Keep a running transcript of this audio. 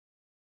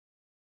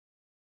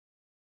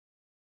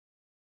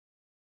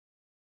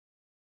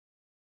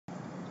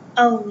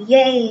Oh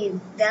yay!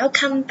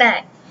 Welcome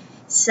back.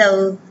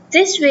 So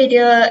this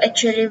video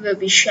actually will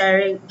be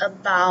sharing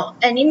about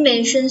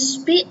animation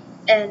speed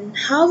and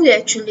how we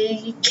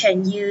actually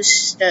can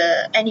use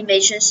the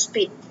animation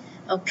speed.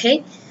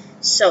 Okay,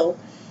 so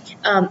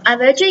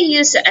I've actually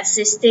used the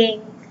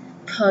existing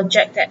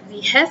project that we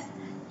have.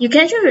 You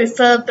can actually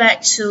refer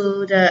back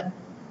to the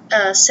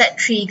set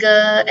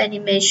trigger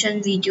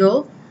animation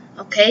video.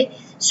 Okay,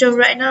 so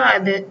right now I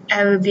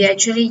will be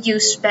actually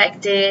use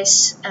back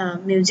this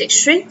music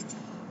string.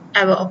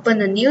 I will open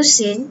a new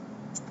scene.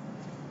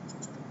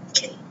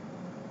 Okay,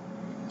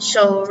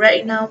 so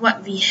right now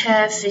what we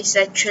have is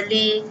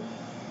actually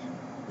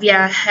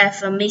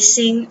have a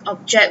missing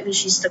object,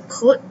 which is the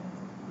code.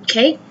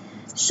 Okay,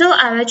 so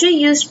I will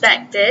actually use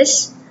back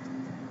this,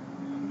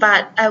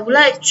 but I would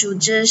like to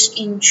just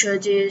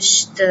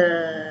introduce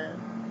the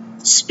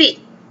speed.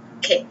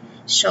 Okay,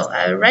 so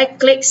I right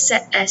click,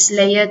 set as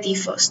layer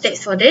default state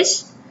for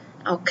this.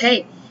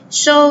 Okay,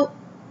 so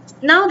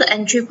now the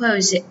entry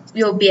point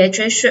will be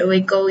actually straight away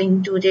go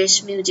into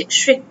this music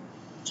string.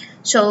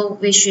 So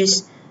which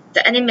is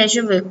the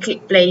animation will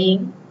keep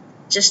playing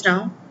just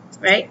now,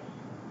 right?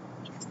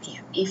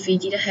 If we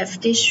didn't have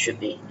this, should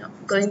be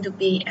not going to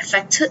be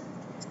affected.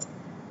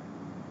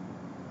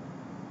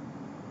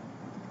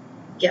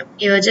 Yep,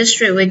 it will just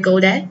straight away go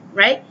there,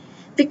 right?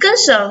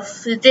 Because of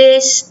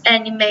this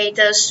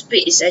animator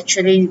speed is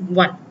actually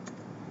 1.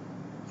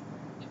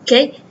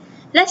 Okay,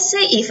 let's say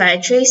if I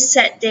actually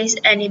set this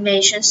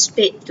animation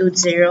speed to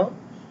 0,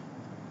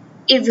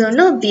 it will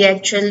not be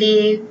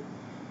actually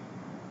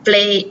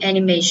play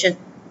animation.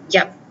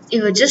 Yep,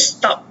 it will just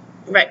stop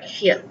right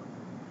here.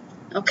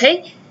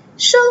 Okay,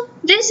 so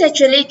this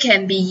actually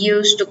can be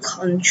used to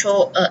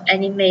control an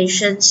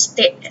animation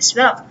state as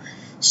well.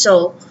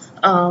 So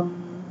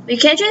we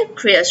can actually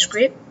create a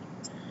script.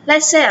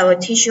 Let's say I will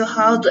teach you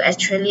how to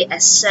actually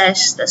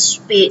access the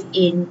speed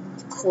in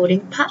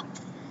coding part.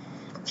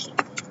 Okay,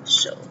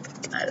 so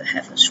I will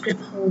have a script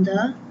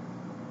holder.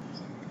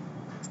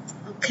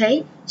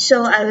 Okay,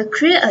 so I will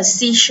create a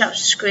C#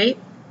 script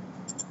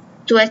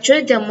to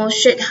actually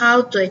demonstrate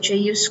how to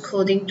actually use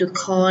coding to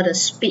call the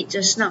speed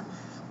just now.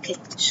 Okay,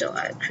 so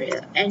I create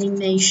an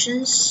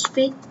animation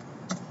speed.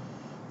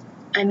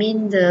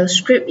 The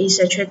script is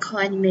actually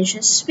called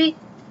animation speed.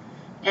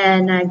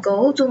 And I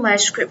go to my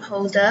script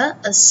holder,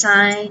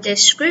 assign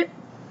this script.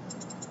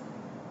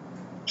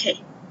 Okay,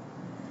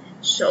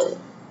 so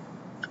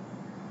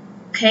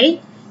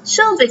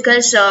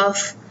because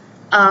of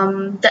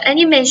the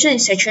animation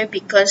is actually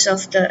because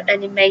of the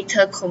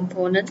animator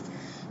component.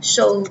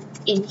 So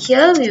in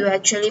here we will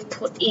actually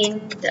put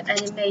in the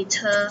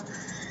animator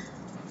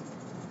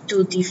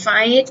to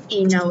define it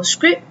in our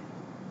script.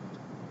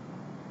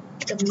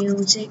 The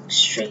music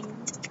string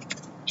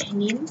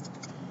anim.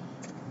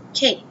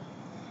 Okay,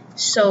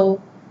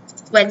 so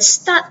when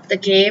start the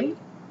game,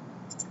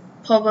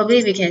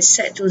 probably we can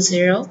set to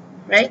 0,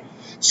 right?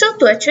 So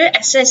to actually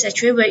access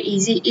actually very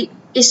easy.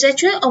 It's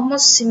actually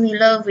almost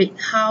similar with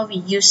how we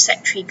use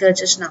set trigger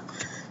just now.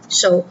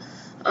 So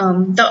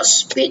dot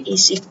speed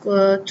is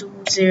equal to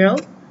 0.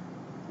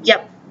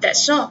 Yep,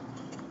 that's all.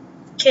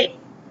 Okay,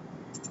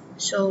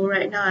 so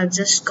right now I'll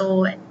just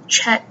go and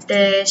check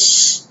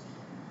this.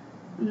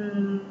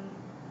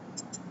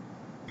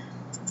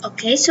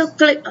 Okay, so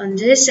click on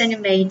this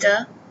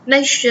animator.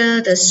 Make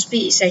sure the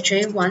speed is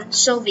actually 1,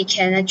 so we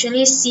can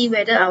actually see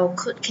whether our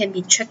code can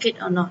be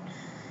checked or not.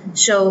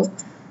 So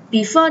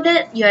before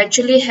that, you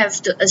actually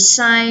have to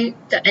assign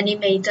the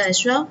animator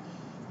as well.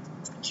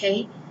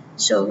 Okay,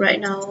 so right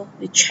now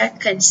we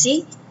check and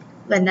see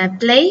when I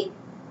play.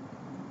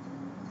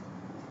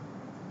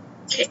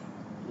 Okay,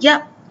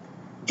 yep,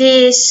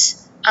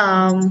 this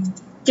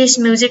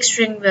music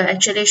string will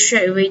actually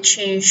straight away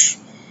change.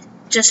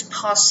 Just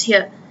pause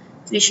here,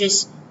 which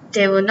is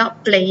they were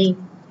not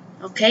playing.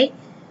 Okay,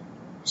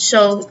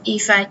 so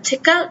if I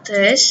take out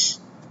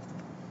this,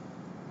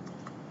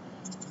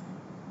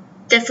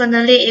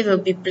 definitely it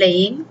will be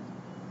playing.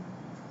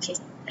 Okay,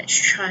 let's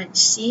try and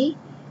see.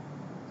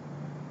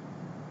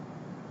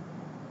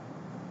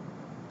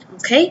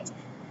 Okay,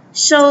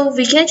 so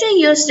we can actually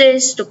use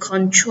this to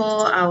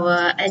control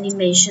our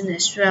animation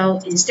as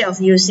well instead of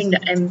using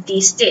the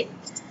empty state.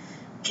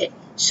 Okay,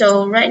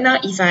 so right now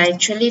if I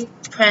actually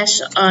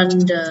press on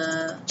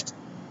the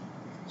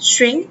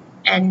string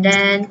and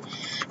then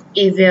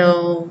it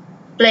will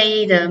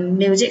play the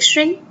music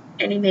string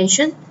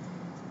animation.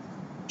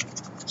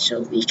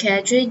 So we can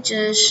actually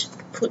just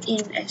put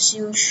in as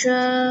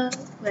usual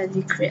when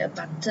we create a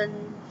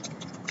button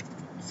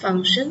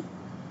function,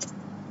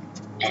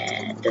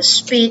 and the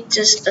speed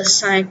just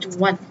assigned to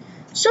 1.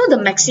 So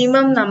the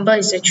maximum number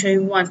is actually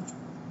 1.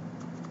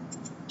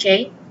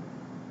 Okay.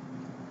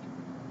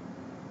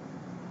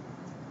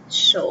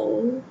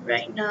 So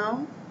right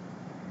now,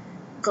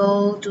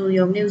 go to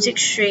your music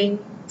string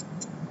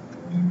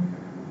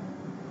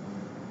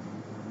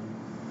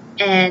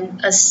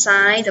and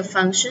assign the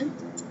function.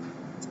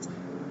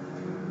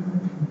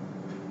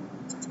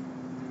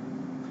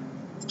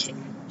 Okay.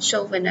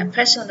 So when I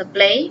press on the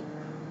play,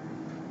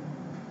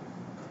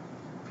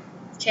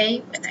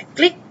 Okay, when I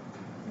click,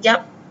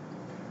 yep,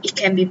 it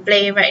can be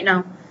played right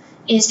now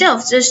instead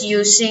of just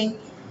using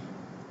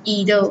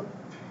idle.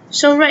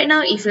 So right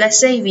now, if let's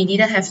say we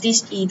didn't have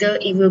this idle,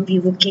 it will be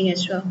working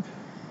as well.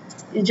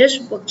 It's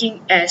just working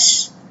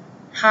as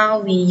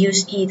how we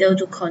use idle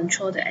to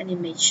control the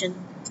animation.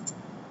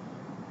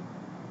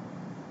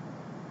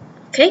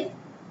 Okay,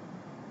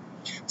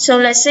 so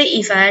let's say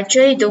if I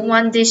actually don't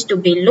want this to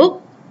be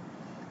looped,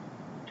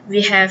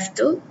 we have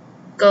to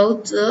go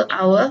to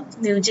our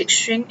music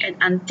string and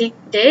untick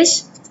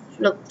this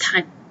loop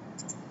time.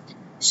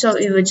 So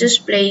it will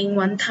just playing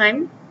one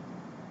time.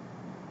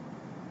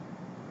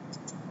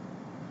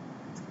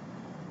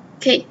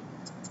 Okay,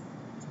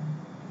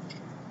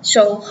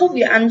 so hope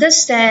you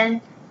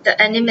understand the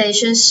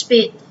animation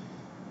speed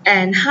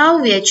and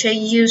how we actually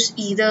use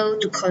idle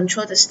to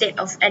control the state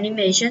of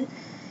animation.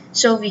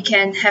 So we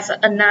can have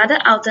another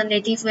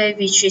alternative way,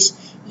 which is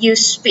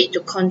use speed to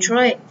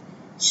control it.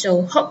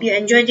 So hope you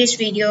enjoyed this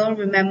video.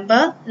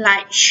 Remember,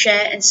 like,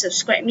 share and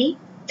subscribe me.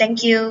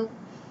 Thank you.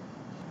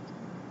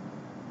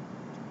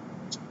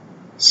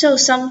 So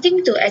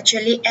something to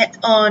actually add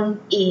on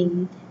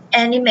in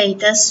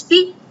animator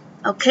speed.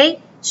 Okay,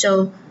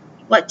 so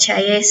what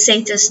Chaye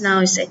said just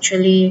now is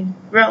actually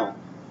wrong.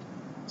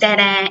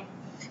 Ta-da!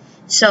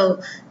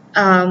 So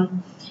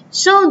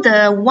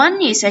the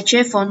one is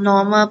actually for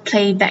normal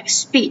playback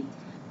speed,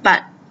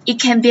 but it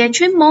can be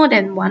actually more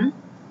than one.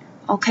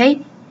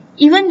 Okay,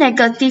 even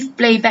negative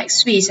playback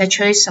speed is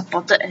actually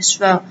supported as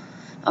well.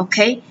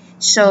 Okay,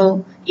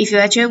 so if you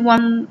actually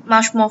want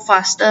much more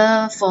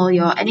faster for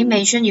your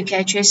animation, you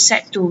can actually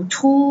set to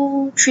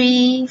 2,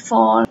 3,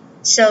 4.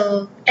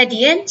 So at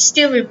the end,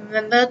 still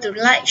remember to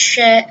like,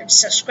 share and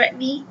subscribe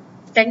me.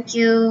 Thank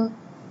you.